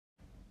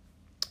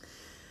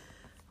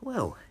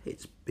Well,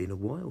 it's been a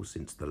while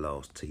since the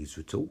last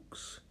Teaser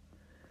Talks.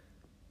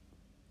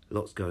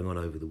 Lots going on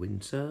over the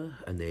winter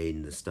and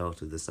then the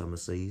start of the summer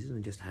season,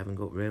 and just haven't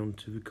got round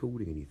to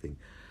recording anything.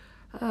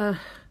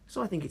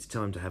 So I think it's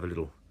time to have a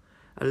little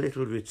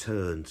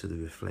return to the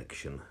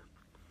reflection.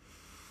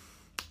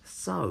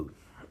 So,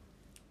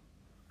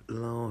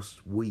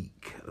 last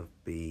week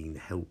I've been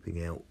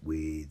helping out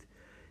with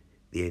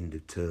the end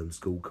of term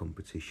school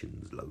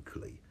competitions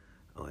locally.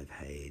 I've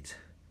had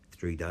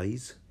 3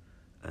 days.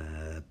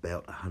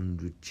 About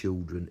 100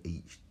 children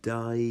each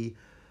day,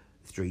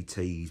 3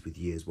 Ts with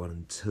years 1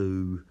 and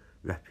 2,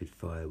 rapid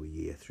fire with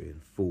year 3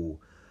 and 4.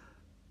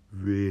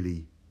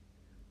 Really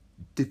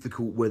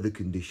difficult weather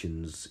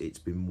conditions. It's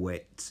been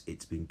wet,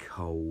 it's been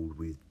cold,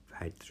 we've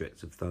had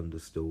threats of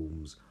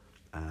thunderstorms,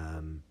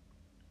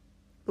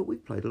 but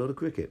we've played a lot of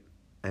cricket,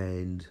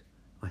 and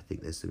I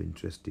think there's some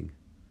interesting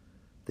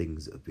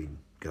things that have been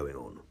going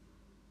on.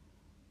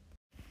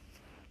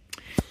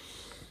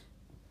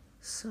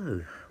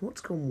 So,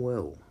 what's gone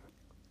well?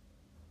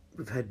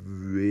 We've had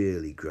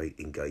really great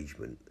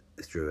engagement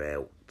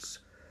throughout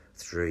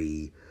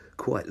 3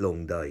 quite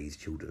long days.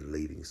 Children are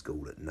leaving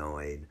school at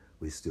 9,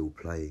 we're still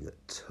playing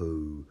at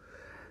 2,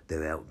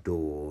 they're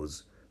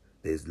outdoors,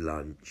 there's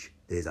lunch,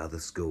 there's other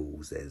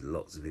schools, there's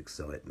lots of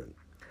excitement.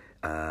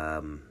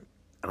 And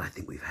I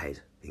think we've had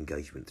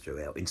engagement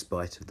throughout. In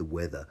spite of the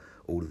weather,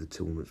 all of the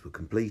tournaments were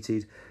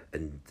completed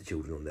and the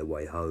children on their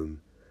way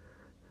home.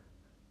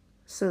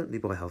 Certainly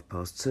by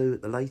 2:30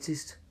 at the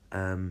latest.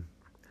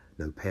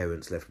 No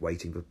parents left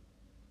waiting for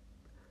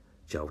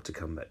child to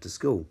come back to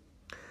school.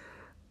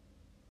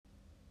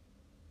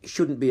 It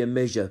shouldn't be a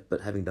measure, but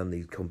having done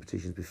these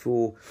competitions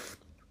before,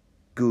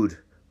 good.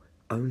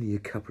 Only a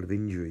couple of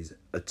injuries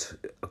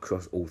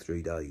across all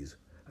 3 days,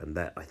 and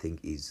that I think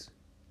is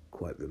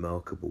quite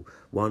remarkable.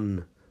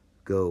 One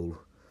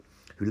girl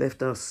who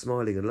left us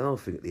smiling and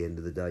laughing at the end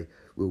of the day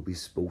will be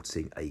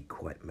sporting a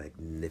quite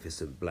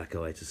magnificent black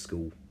eye to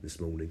school this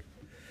morning.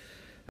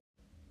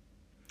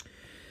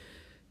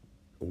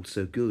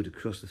 Also good,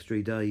 across the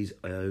 3 days,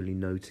 I only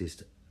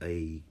noticed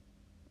a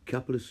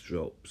couple of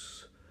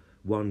strops.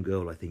 One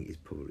girl I think is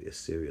probably a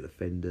serial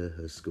offender.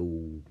 Her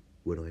school,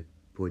 when I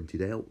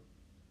pointed out,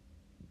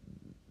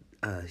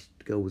 the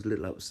girl was a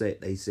little upset.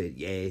 They said,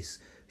 yes,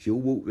 she'll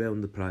walk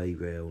round the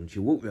playground,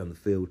 she'll walk round the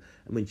field,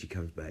 and when she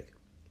comes back,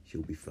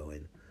 she'll be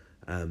fine.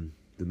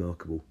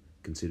 Remarkable,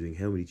 considering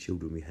how many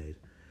children we had,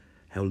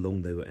 how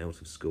long they were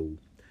out of school,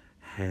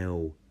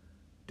 how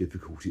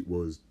difficult it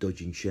was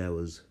dodging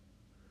showers.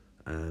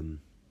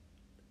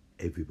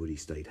 Everybody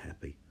stayed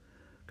happy.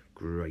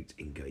 Great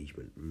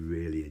engagement,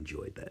 really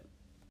enjoyed that.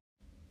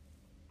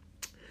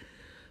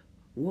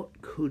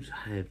 What could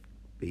have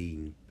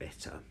been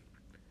better?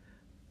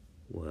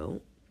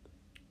 Well,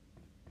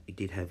 we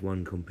did have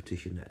one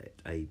competition at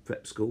a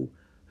prep school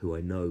who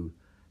I know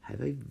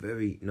have a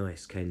very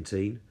nice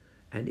canteen,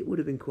 and it would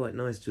have been quite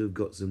nice to have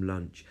got some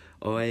lunch.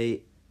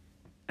 I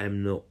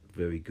am not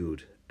very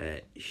good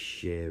at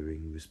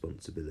sharing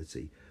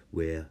responsibility.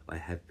 Where I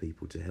have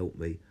people to help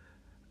me,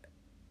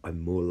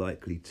 I'm more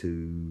likely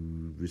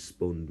to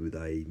respond with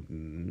a,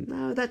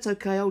 no, that's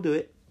okay, I'll do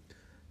it,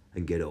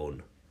 and get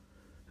on.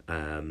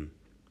 I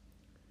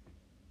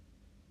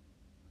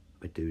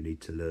do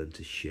need to learn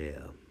to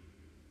share.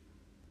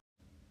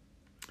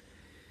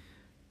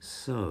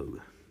 So,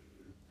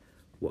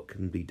 what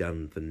can be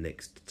done for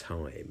next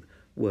time?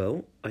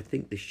 Well, I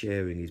think the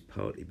sharing is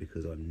partly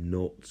because I'm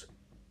not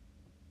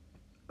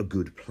a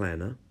good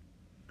planner.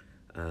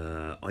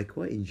 I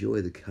quite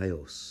enjoy the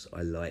chaos.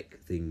 I like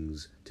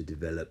things to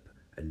develop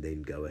and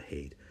then go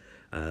ahead.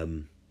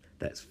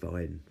 That's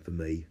fine for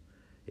me.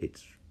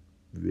 It's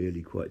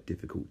really quite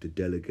difficult to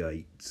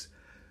delegate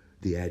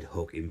the ad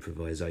hoc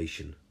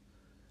improvisation.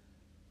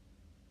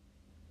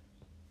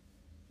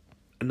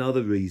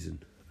 Another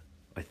reason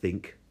I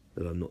think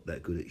that I'm not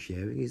that good at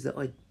sharing is that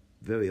I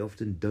very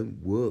often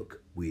don't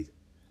work with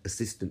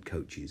assistant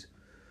coaches.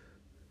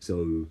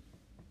 So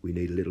we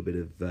need a little bit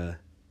of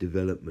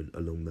development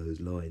along those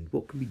lines.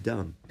 What can be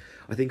done?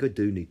 I think I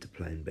do need to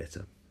plan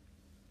better.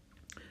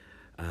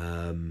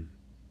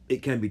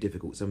 It can be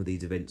difficult. Some of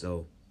these events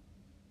are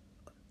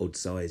odd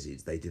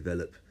sizes. They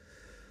develop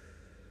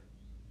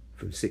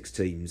from 6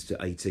 teams to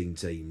 18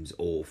 teams,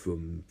 or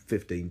from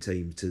 15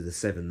 teams to the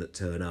 7 that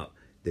turn up.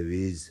 There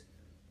is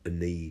a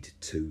need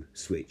to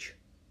switch,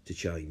 to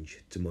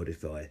change, to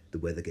modify. The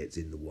weather gets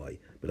in the way,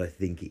 but I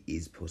think it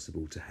is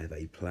possible to have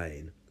a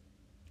plan.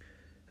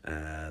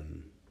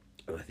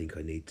 I think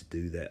I need to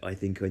do that. I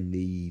think I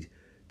need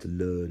to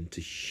learn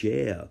to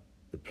share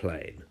the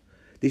plan.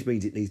 This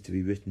means it needs to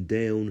be written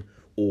down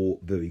or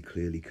very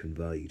clearly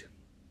conveyed.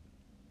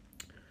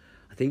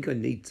 I think I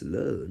need to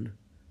learn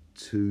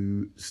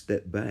to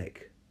step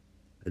back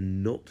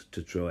and not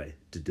to try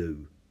to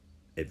do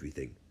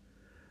everything.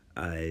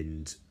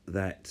 And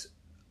that,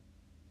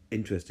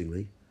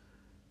 interestingly,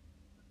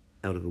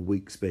 out of a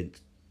week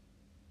spent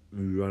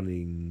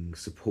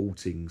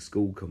supporting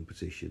school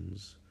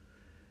competitions,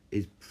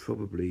 is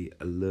probably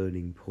a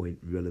learning point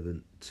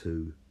relevant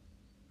to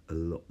a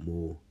lot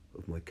more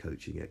of my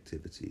coaching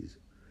activities.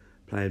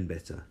 Plan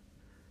better.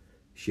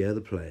 Share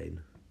the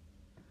plan.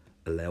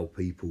 Allow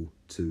people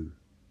to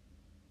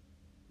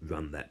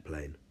run that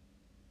plan.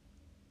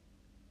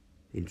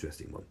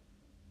 Interesting one.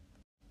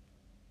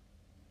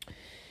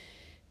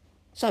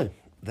 So,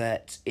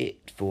 that's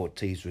it for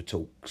Teaser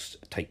Talks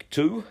Take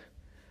 2.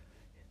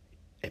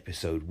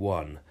 Episode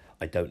 1.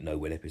 I don't know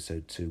when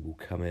episode 2 will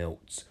come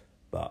out,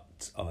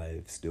 but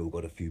I've still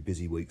got a few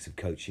busy weeks of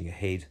coaching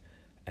ahead,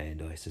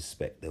 and I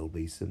suspect there'll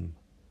be some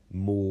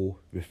more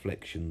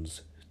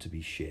reflections to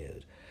be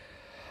shared.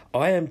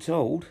 I am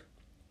told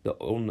that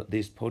on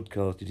this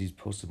podcast it is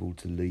possible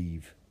to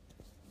leave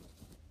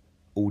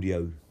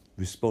audio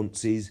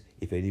responses.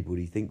 If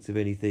anybody thinks of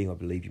anything, I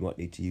believe you might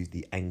need to use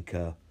the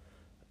Anchor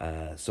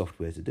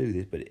software to do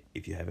this, but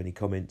if you have any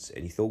comments,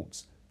 any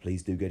thoughts,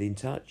 please do get in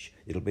touch.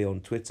 It'll be on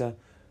Twitter.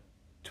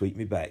 Tweet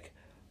me back.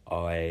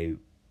 I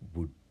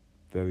would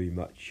very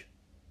much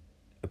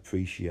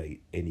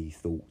appreciate any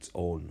thoughts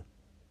on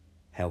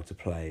how to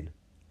plan,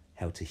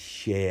 how to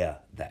share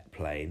that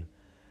plan,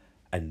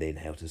 and then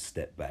how to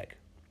step back.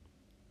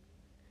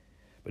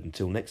 But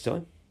until next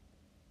time,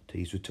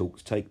 Teaser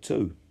Talks Take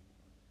 2.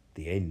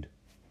 The end.